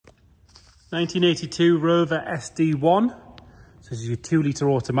1982 Rover SD1. So this is your 2-litre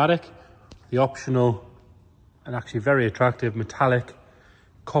automatic. The optional and actually very attractive metallic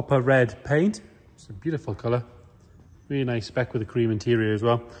copper red paint. It's a beautiful colour. Really nice spec with a cream interior as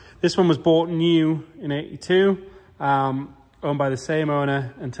well. This one was bought new in 82, owned by the same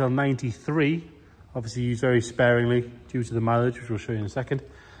owner until 93. Obviously used very sparingly due to the mileage, which we'll show you in a second.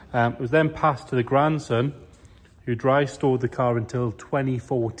 It was then passed to the grandson, who dry stored the car until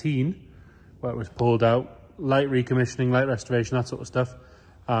 2014, where it was pulled out. Light recommissioning, light restoration, that sort of stuff,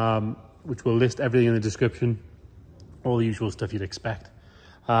 which we'll list everything in the description, all the usual stuff you'd expect.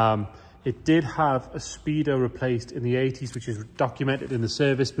 It did have a speedo replaced in the 80s, which is documented in the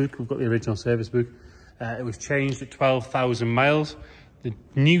service book. We've got the original service book. It was changed at 12,000 miles. The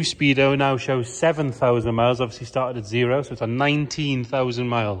new speedo now shows 7,000 miles, obviously started at 0, so it's on 19,000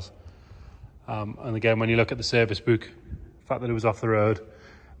 miles. And again, when you look at the service book, the fact that it was off the road,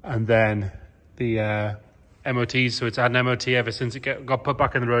 and then the MOTs, so it's had an MOT ever since it got put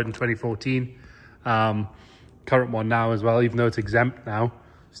back on the road in 2014. Current one now as well, even though it's exempt now,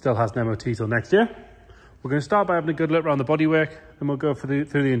 still has an MOT till next year. We're going to start by having a good look around the bodywork, then we'll go through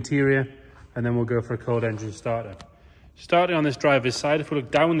the interior, and then we'll go for a cold engine starter. Starting on this driver's side, if we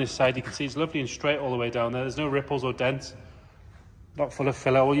look down this side, you can see it's lovely and straight all the way down there. There's no ripples or dents, not full of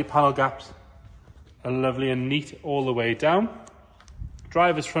filler. All your panel gaps are lovely and neat all the way down.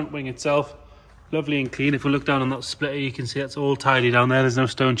 Driver's front wing itself, lovely and clean. If we look down on that splitter, you can see it's all tidy down there. There's no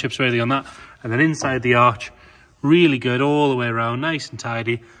stone chips or anything on that. And then inside the arch, really good all the way around, nice and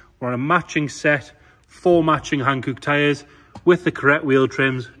tidy. We're on a matching set, 4 matching Hankook tyres with the correct wheel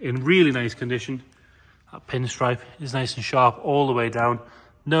trims in really nice condition. That pinstripe is nice and sharp all the way down.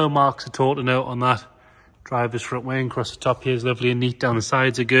 No marks at all to note on that. Driver's front wing across the top here is lovely and neat. Down the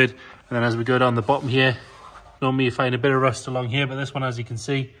sides are good. And then as we go down the bottom here, normally you find a bit of rust along here, but this one, as you can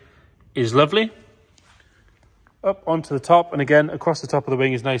see, is lovely. Up onto the top, and again, across the top of the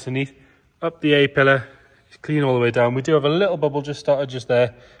wing is nice and neat. Up the A-pillar, it's clean all the way down. We do have a little bubble just started just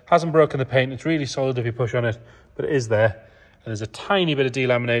there. Hasn't broken the paint. It's really solid if you push on it, but it is there. And there's a tiny bit of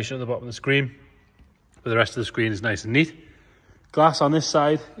delamination at the bottom of the screen, but the rest of the screen is nice and neat. Glass on this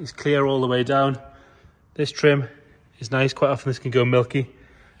side is clear all the way down. This trim is nice. Quite often this can go milky.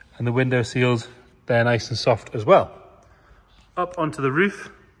 And the window seals, they're nice and soft as well. Up onto the roof,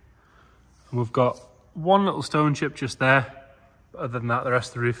 and we've got one little stone chip just there. But other than that, the rest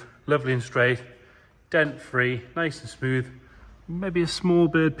of the roof, lovely and straight, dent-free, nice and smooth. Maybe a small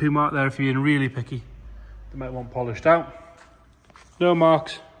bird poo mark there if you're being really picky. They might want polished out. No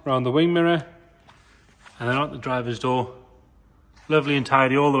marks around the wing mirror. And then out the driver's door, lovely and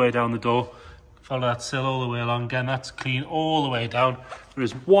tidy all the way down the door. Follow that sill all the way along. Again, that's clean all the way down. There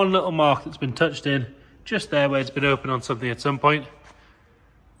is one little mark that's been touched in just there where it's been open on something at some point.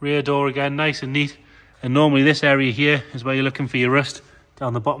 Rear door again, nice and neat. And normally this area here is where you're looking for your rust.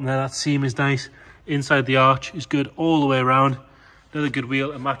 Down the bottom there, that seam is nice. Inside the arch is good all the way around. Another good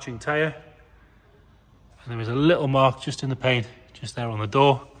wheel, a matching tyre. And there is a little mark just in the paint, just there on the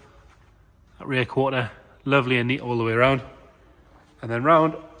door. That rear quarter, lovely and neat all the way around. And then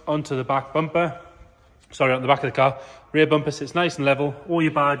round onto the back bumper. Sorry, on the back of the car. Rear bumper sits nice and level. All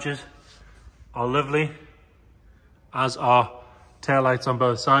your badges are lovely, as are tail lights on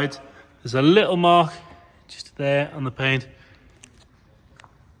both sides. There's a little mark just there on the paint.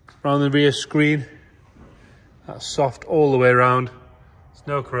 Around the rear screen, that's soft all the way around. There's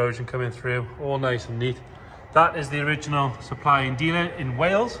no corrosion coming through, all nice and neat. That is the original supply and dealer in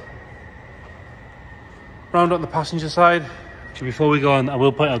Wales. Round on the passenger side. Actually, before we go on, I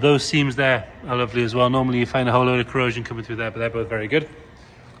will point out those seams there are lovely as well. Normally you find a whole load of corrosion coming through there, but they're both very good.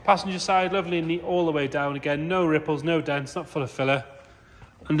 Passenger side, lovely and neat all the way down. Again, no ripples, no dents, not full of filler.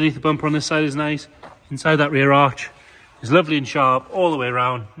 Underneath the bumper on this side is nice. Inside that rear arch is lovely and sharp all the way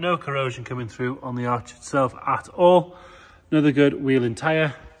around. No corrosion coming through on the arch itself at all. Another good wheel and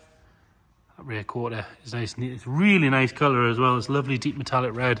tyre. That rear quarter is nice and neat. It's really nice colour as well. It's lovely deep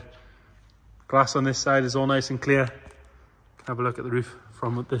metallic red. Glass on this side is all nice and clear. Have a look at the roof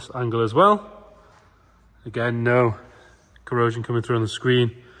from this angle as well. Again, no corrosion coming through on the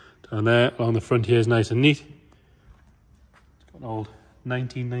screen. Down there, along the front here is nice and neat. It's got an old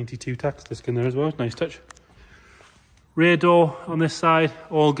 1992 tax disc in there as well, nice touch. Rear door on this side,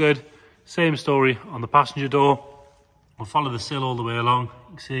 all good. Same story on the passenger door. We'll follow the sill all the way along.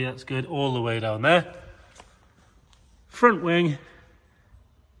 You can see that's good all the way down there. Front wing,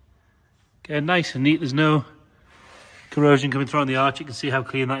 again, nice and neat. There's no corrosion coming through on the arch. You can see how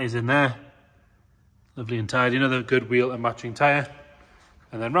clean that is in there. Lovely and tidy. Another good wheel and matching tyre.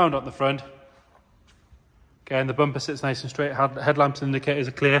 And then round up the front. Again, the bumper sits nice and straight. Headlamps and indicators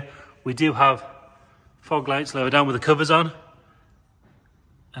are clear. We do have fog lights lower down with the covers on.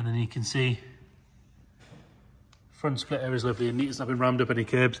 And then you can see front splitter is lovely and neat. It's not been rammed up any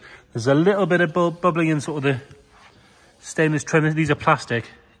curbs. There's a little bit of bubbling in sort of the stainless trim. These are plastic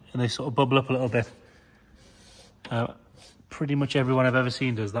and they sort of bubble up a little bit. Pretty much everyone I've ever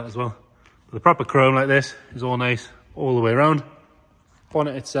seen does that as well. But the proper chrome like this is all nice all the way around.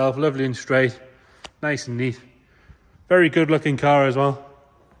 Bonnet itself, lovely and straight, nice and neat. Very good looking car as well.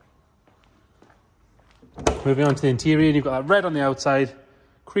 Moving on to the interior, you've got that red on the outside,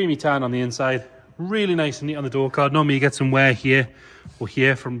 creamy tan on the inside. Really nice and neat on the door card. Normally you get some wear here or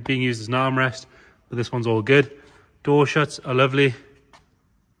here from being used as an armrest, but this one's all good. Door shuts are lovely.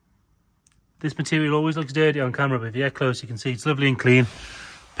 This material always looks dirty on camera, but if you get close, you can see it's lovely and clean.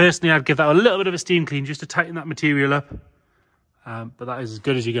 Personally, I'd give that a little bit of a steam clean just to tighten that material up. But that is as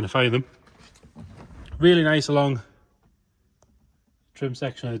good as you're going to find them. Really nice along trim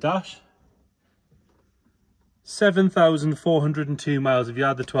section of the dash. 7,402 miles. If you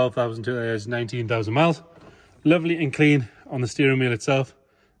add the 12,000 to it, there's 19,000 miles. Lovely and clean on the steering wheel itself.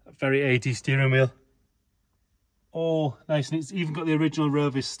 A very 80s steering wheel. All nice and it's even got the original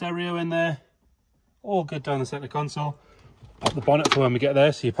Rover stereo in there. All good down the centre console. Pop the bonnet for when we get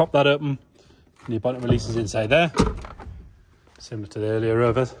there. So you pop that open and your bonnet releases inside there. Similar to the earlier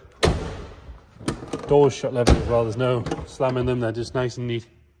Rovers. Doors shut level as well. There's no slamming them. They're just nice and neat.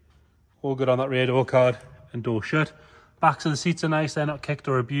 All good on that rear door card and door shut. Backs of the seats are nice. They're not kicked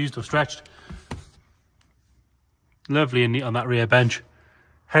or abused or stretched. Lovely and neat on that rear bench.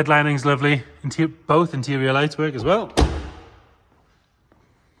 Headlining's lovely. Both interior lights work as well.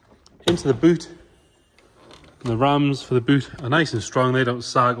 Into the boot. And the rams for the boot are nice and strong. They don't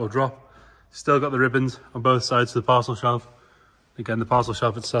sag or drop. Still got the ribbons on both sides of the parcel shelf. Again, the parcel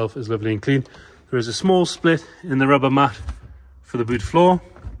shelf itself is lovely and clean. There is a small split in the rubber mat for the boot floor.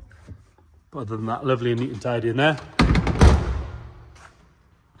 But other than that, lovely and neat and tidy in there.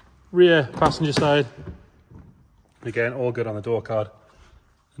 Rear passenger side. Again, all good on the door card.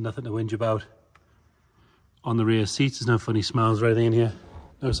 And nothing to whinge about. On the rear seats, there's no funny smells or anything in here.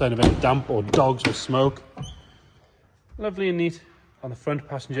 No sign of any damp or dogs or smoke. Lovely and neat on the front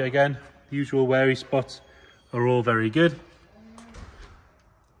passenger again. The usual wary spots are all very good.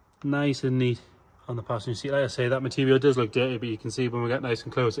 Nice and neat on the passenger seat. Like I say, that material does look dirty, but you can see when we get nice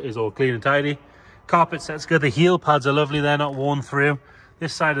and close, it is all clean and tidy. Carpet set's good. The heel pads are lovely. They're not worn through.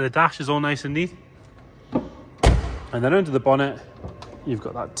 This side of the dash is all nice and neat. And then under the bonnet, you've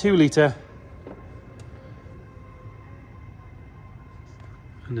got that 2 litre.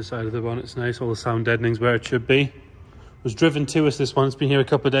 Underside of the bonnet's nice. All the sound deadening's where it should be. Was driven to us, this one. It's been here a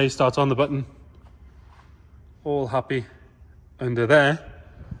couple of days. Starts on the button. All happy under there.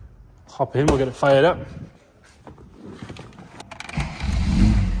 Hop in, we'll get it fired up.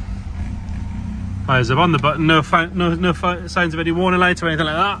 Fires up on the button. No signs of any warning lights or anything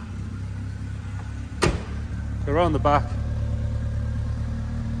like that. So we're on the back.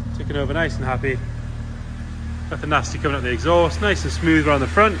 Ticking over nice and happy. Nothing nasty coming out the exhaust. Nice and smooth around the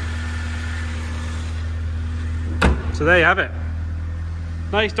front. So there you have it.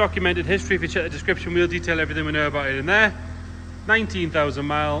 Nice documented history. If you check the description, we'll detail everything we know about it in there. 19,000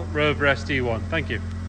 mile Rover SD1. Thank you.